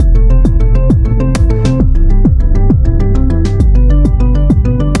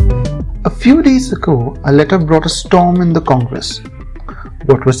few days ago, a letter brought a storm in the Congress.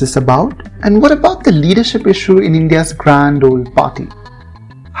 What was this about? And what about the leadership issue in India's grand old party?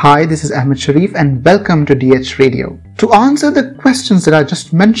 Hi, this is Ahmed Sharif and welcome to DH Radio. To answer the questions that I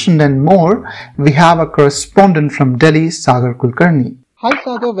just mentioned and more, we have a correspondent from Delhi, Sagar Kulkarni. Hi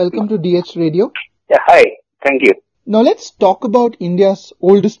Sagar, welcome to DH Radio. Yeah, hi. Thank you. Now let's talk about India's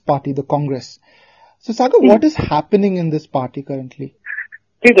oldest party, the Congress. So Sagar, what is happening in this party currently?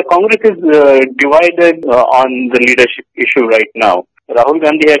 See, the Congress is divided on the leadership issue right now. Rahul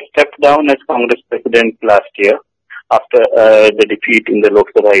Gandhi had stepped down as Congress president last year after the defeat in the Lok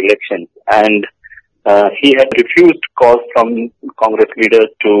Sabha election, and he had refused calls from Congress leaders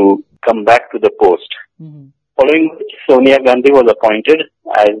to come back to the post. Following which, Sonia Gandhi was appointed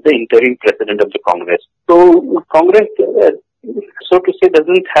as the interim president of the Congress. So Congress, so to say,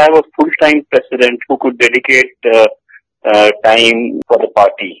 doesn't have a full-time president who could dedicate time for the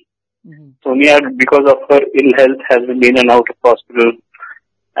party. Sonia, because of her ill health, has been in and out of hospital,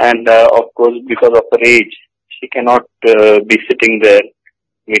 and of course, because of her age, she cannot be sitting there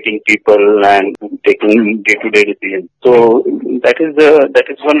meeting people and taking day-to-day decisions. So that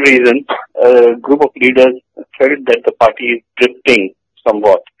is one reason a group of leaders felt that the party is drifting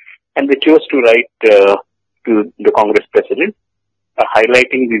somewhat, and they chose to write to the Congress president,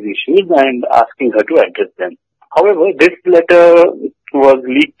 highlighting these issues and asking her to address them. However, this letter was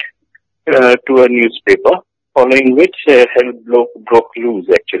leaked to a newspaper, following which hell broke loose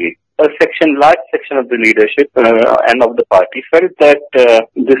actually. A large section of the leadership and of the party felt that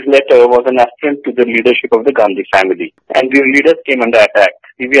this letter was an affront to the leadership of the Gandhi family, and the leaders came under attack,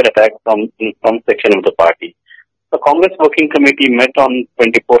 severe attack from section of the party. The Congress Working Committee met on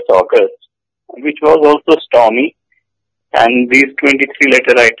 24th August, which was also stormy, and these 23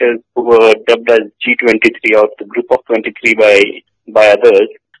 letter writers, who were dubbed as G23 or the group of 23 by others,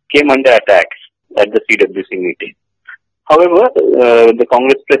 came under attack at the CWC meeting. However, the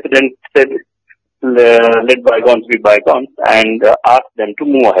Congress president said, let bygones be bygones, and asked them to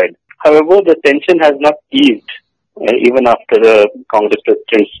move ahead. However, the tension has not eased even after the Congress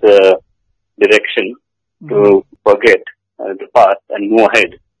president's direction to forget the past and move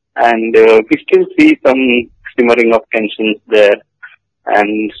ahead. And we still see some simmering of tensions there,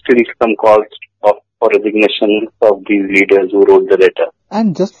 and still some calls for resignation of these leaders who wrote the letter.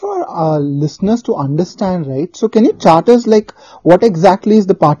 And just for our listeners to understand, right, so can you chart us what exactly is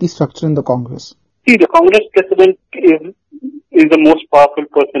the party structure in the Congress? See, the Congress president is the most powerful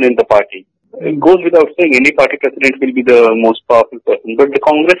person in the party. It goes without saying any party president will be the most powerful person. But the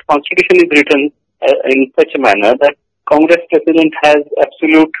Congress constitution is written in such a manner that Congress president has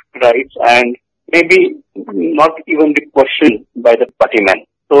absolute rights and maybe not even be questioned by the party man.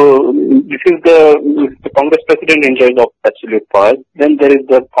 So this is the Congress president enjoys of absolute power. Then there is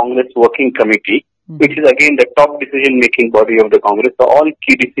the Congress Working Committee, which is again the top decision-making body of the Congress. So all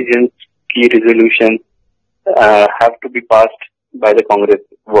key decisions, key resolutions have to be passed by the Congress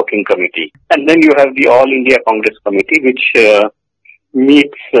Working Committee. And then you have the All India Congress Committee, which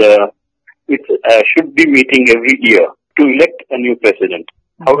should be meeting every year to elect a new president.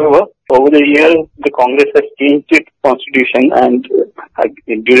 However, over the years, the Congress has changed its constitution, and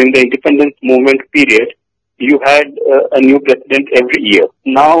during the independence movement period, you had a new president every year.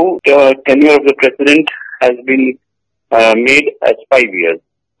 Now, the tenure of the president has been made as 5 years.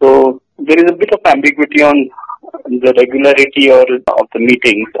 So, there is a bit of ambiguity on the regularity of the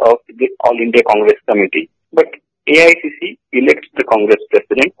meetings of the All India Congress Committee. But AICC elects the Congress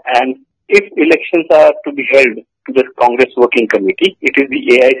president, and if elections are to be held to the Congress Working Committee, it is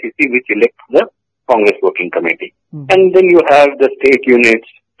the AICC which elects the Congress Working Committee. And then you have the state units,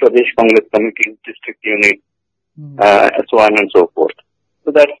 Pradesh Congress Committees, district units, so on and so forth.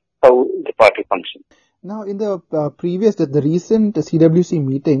 So that's how the party functions. Now, in the the recent CWC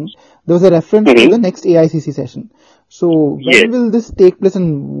meeting, there was a reference to the next AICC session. So, when will this take place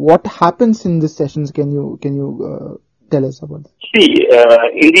and what happens in these sessions? Can you tell us about that? See,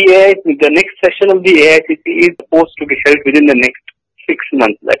 the next session of the AICC is supposed to be held within the next 6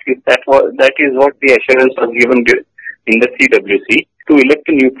 months. That is what the assurance was given in the CWC to elect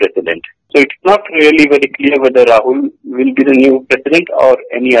a new president. So it's not really very clear whether Rahul will be the new president or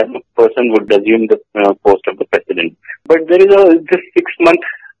any other person would assume the post of the president. But there is this 6-month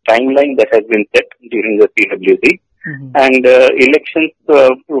timeline that has been set during the CWC, and elections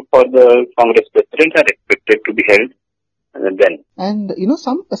for the Congress president are expected to be held then. And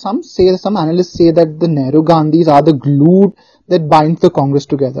some analysts say that the Nehru Gandhis are the glue that binds the Congress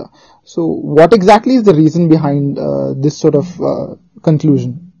together. So what exactly is the reason behind this sort of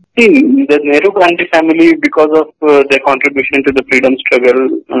conclusion? See, the Nehru Gandhi family, because of their contribution to the freedom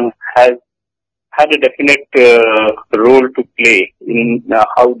struggle, has had a definite role to play in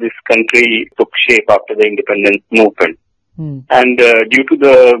how this country took shape after the independence movement. And due to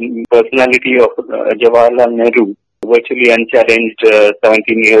the personality of Jawaharlal Nehru, virtually unchallenged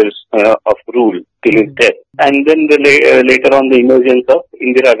 17 years of rule till his death. And then later on the emergence of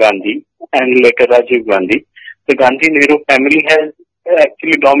Indira Gandhi and later Rajiv Gandhi, the Gandhi-Nehru family has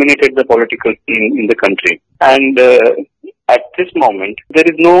actually dominated the political scene in the country. And at this moment, there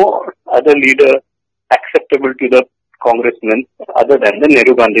is no other leader acceptable to the congressmen other than the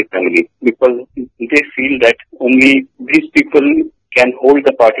Nehru-Gandhi family, because they feel that only these people can hold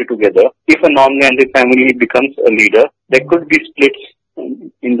the party together. If a non-Gandhi family becomes a leader, there could be splits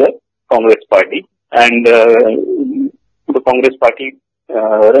in the Congress party, and the Congress party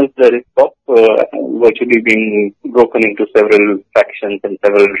runs the risk of virtually being broken into several factions and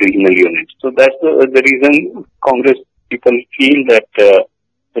several regional units. So that's the reason Congress people feel that the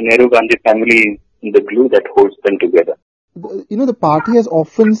Nehru-Gandhi family is the glue that holds them together. The party has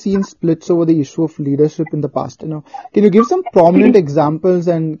often seen splits over the issue of leadership in the past. Can you give some prominent examples,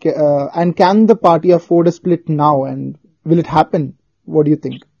 and can the party afford a split now, and will it happen? What do you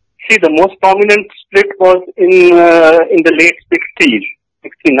think? See, the most prominent split was in the late 60s,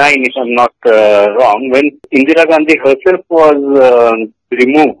 69 if I'm not wrong, when Indira Gandhi herself was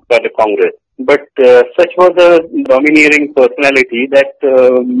removed by the Congress. But such was a domineering personality that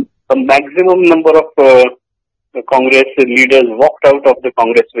a maximum number of the Congress leaders walked out of the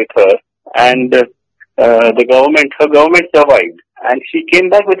Congress with her, and her government survived, and she came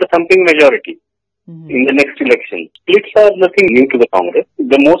back with a thumping majority in the next election. Splits are nothing new to the Congress.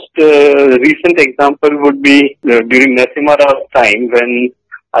 The most recent example would be during Narasimha Rao's time, when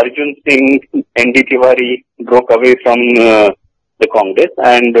Arjun Singh, N.D. Tiwari broke away from the Congress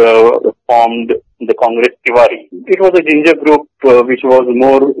and formed the Congress Tiwari. It was a ginger group which was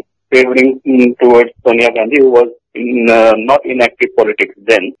more favoring towards Sonia Gandhi, who was not in active politics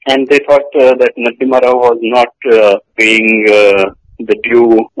then. And they thought that Narasimha Rao was not paying the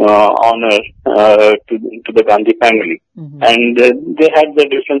due honor to the Gandhi family. And they had their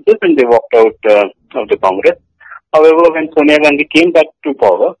differences and they walked out of the Congress. However, when Sonia Gandhi came back to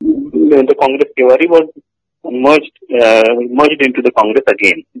power, the Congress Tiwari was merged into the Congress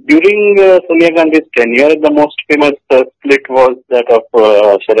again. During Sonia Gandhi's tenure, the most famous split was that of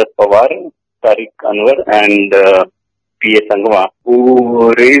Sharad Pawar, Tariq Anwar and P.A. Sangma,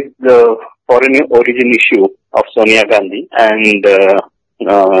 who raised the foreign origin issue of Sonia Gandhi and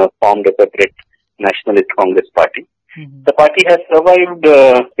formed a separate nationalist Congress party. The party has survived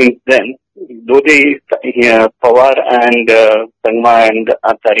since then, though Pawar and Sangma and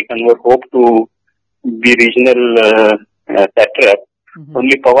Tariq Anwar hope to be regional satrap.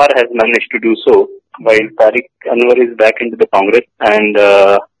 Only Pawar has managed to do so, while Tariq Anwar is back into the Congress and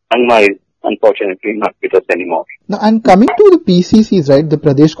Sangma is unfortunately not with us anymore. Now, and coming to the PCCs, right, the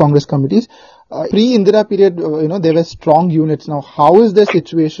Pradesh Congress committees, pre-Indira period, there were strong units. Now, how is their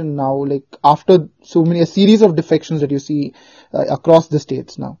situation now, like after a series of defections that you see across the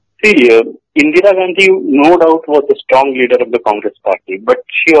states now? See, Indira Gandhi no doubt was a strong leader of the Congress party, but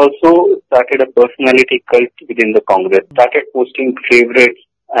she also started a personality cult within the Congress, started posting favorites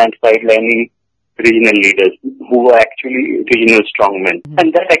and sidelining regional leaders who were actually regional strongmen.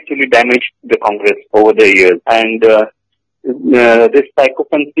 And that actually damaged the Congress over the years. And this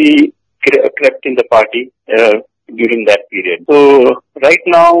psychopathy crept in the party during that period. So right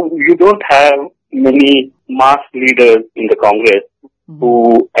now, you don't have many mass leaders in the Congress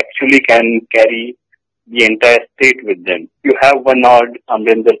who actually can carry the entire state with them. You have one odd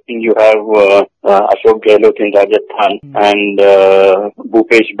Amrinder Singh, you have Ashok Gehlot in Rajasthan and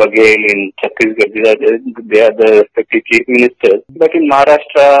Bhupesh Baghel in Chhattisgarh. They are the respective chief ministers. But in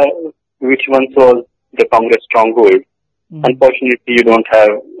Maharashtra, which once was the Congress stronghold, unfortunately you don't have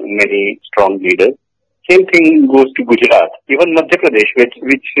many strong leaders. Same thing goes to Gujarat. Even Madhya Pradesh,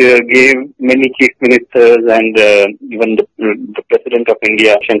 which gave many chief ministers and even the President of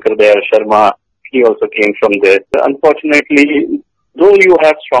India, Shankar Dayal Sharma, he also came from there. Unfortunately, though you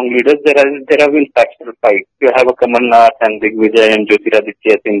have strong leaders, there have been factional fights. You have a Kamal Nath and Digvijay and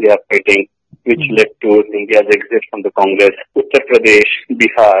Jyotiraditya Scindia fighting, which led to India's exit from the Congress. Uttar Pradesh,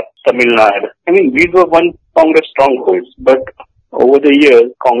 Bihar, Tamil Nadu. I mean, these were one Congress strongholds, but over the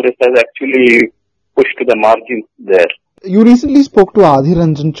years, Congress has actually pushed to the margins there. You recently spoke to Adhir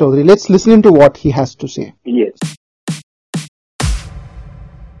Ranjan Chaudhary. Let's listen into what he has to say. Yes.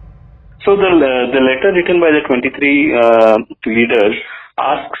 So the letter written by the 23 leaders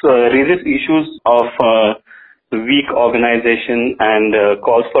raises issues of weak organization and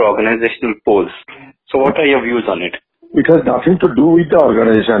calls for organizational polls. So what are your views on it? It has nothing to do with the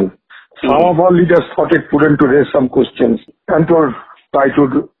organization. Some of our leaders thought it prudent to raise some questions and to try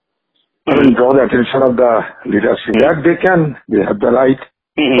to draw the attention of the leadership. That they have the right.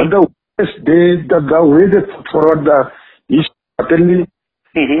 But the way they put forward the issue certainly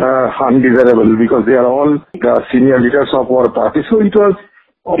undesirable, because they are all the senior leaders of our party. So it was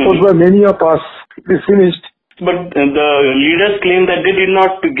opposed by many of us. It is finished. But the leaders claim that they did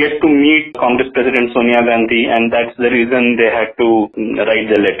not get to meet Congress President Sonia Gandhi, and that's the reason they had to write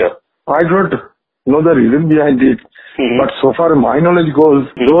the letter. I don't know the reason behind it, but so far my knowledge goes,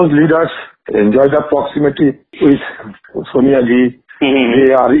 those leaders enjoy the proximity with Sonia ji.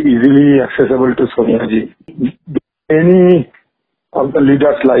 They are easily accessible to Sonia ji. Any of the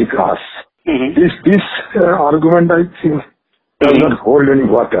leaders like us, this argument, I think, does not hold any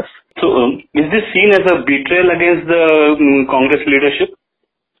water. So, is this seen as a betrayal against the Congress leadership?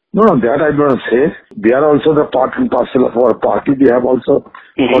 No, that I don't say. They are also the part and parcel of our party. They have also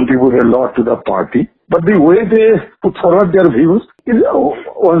contributed a lot to the party. But the way they put forward their views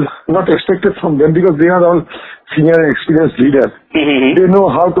was not expected from them, because they are all senior and experienced leaders. They know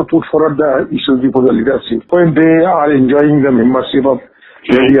how to put forward the issues before the leadership when they are enjoying the membership of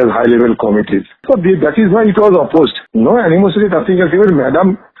various high-level committees. So that is why it was opposed. No animosity, nothing else. Even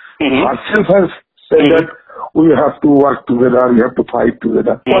Madam herself has said that we have to work together, we have to fight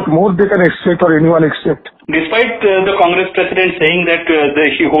together. What more they can expect, or anyone expect? Despite the Congress president saying that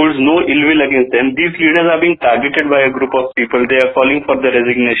he holds no ill will against them, these leaders are being targeted by a group of people. They are calling for the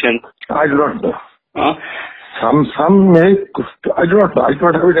resignation. I do not know. Some may, I do not know. I do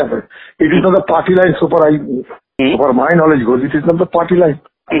not have it happen. It is not the party line, so far my knowledge goes, it is not the party line.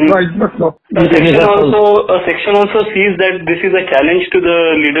 I do not know. A section also sees that this is a challenge to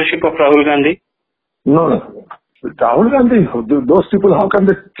the leadership of Rahul Gandhi. No. Rahul Gandhi, those people, how can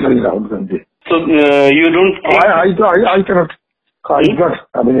they challenge Rahul Gandhi? So, you don't think... I cannot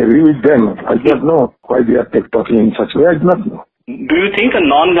agree with them. I do not know why they are talking in such a way. I do not know. Do you think a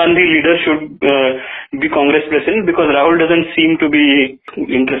non-Gandhi leader should be Congress president? Because Rahul doesn't seem to be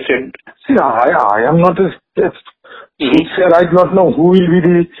interested. See, I am not a soothsayer. I do not know who will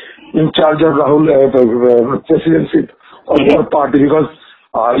be in charge of Rahul presidency of our party, because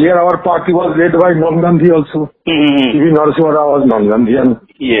earlier our party was led by non-Gandhi also. P.V. Narasimha Rao was non-Gandhian.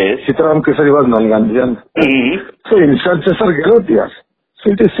 Yes. Sitaram Kesari was non-Gandhian. So instances are there.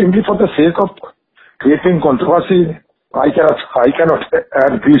 So it is simply for the sake of creating controversy. I cannot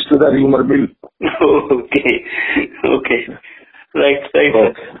add grease to the rumor mill. Okay. Right.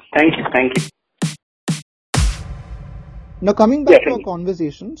 Okay. Thank you. Now coming back to our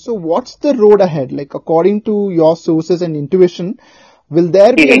conversation, so what's the road ahead? Like, according to your sources and intuition, will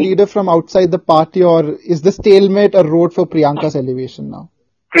there be a leader from outside the party, or is the stalemate a road for Priyanka's elevation now?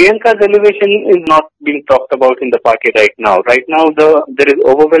 Priyanka's elevation is not being talked about in the party right now. Right now, there is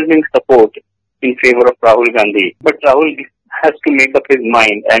overwhelming support in favor of Rahul Gandhi. But Rahul has to make up his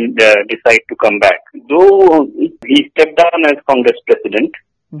mind and decide to come back. Though he stepped down as Congress president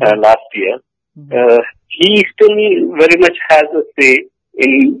last year, he still very much has a say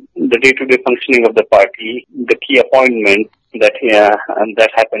in the day-to-day functioning of the party, the key appointments that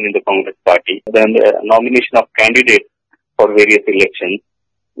happened in the Congress party, then the nomination of candidates for various elections,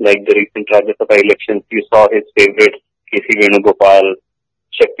 like the recent Rajya Sabha elections. You saw his favorites, K.C. Venugopal,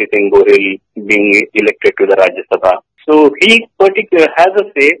 Shakti Singh Gohil being elected to the Rajya Sabha. So he has a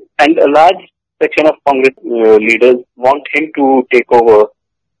say, and a large section of Congress leaders want him to take over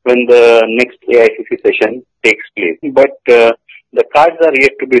when the next AICC session takes place. But the cards are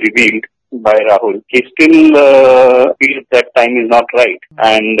yet to be revealed by Rahul. He still feels that time is not right.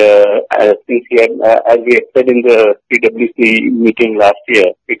 And since he had, as we had said in the PWC meeting last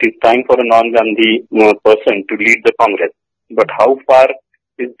year, it is time for a non-Gandhi person to lead the Congress. But how far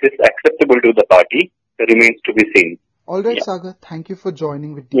is this acceptable to the party remains to be seen. All right, Sagar, thank you for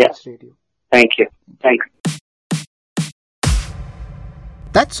joining with DX Radio. Thank you. Thanks.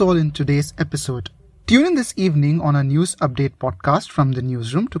 That's all in today's episode. Tune in this evening on our news update podcast from the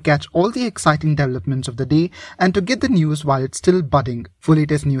newsroom to catch all the exciting developments of the day and to get the news while it's still budding. For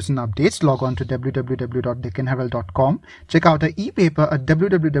latest news and updates, log on to www.deccanherald.com. Check out our e-paper at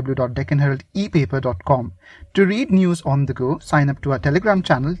www.deccanheraldepaper.com. To read news on the go, sign up to our Telegram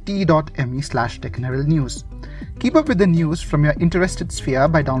channel t.me/DeccanHerald News. Keep up with the news from your interested sphere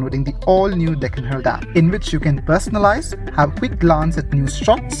by downloading the all-new Deccan Herald app, in which you can personalize, have a quick glance at news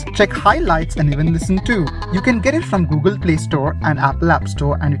shots, check highlights and even listen to. You can get it from Google Play Store and Apple App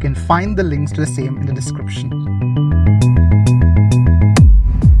Store, and you can find the links to the same in the description.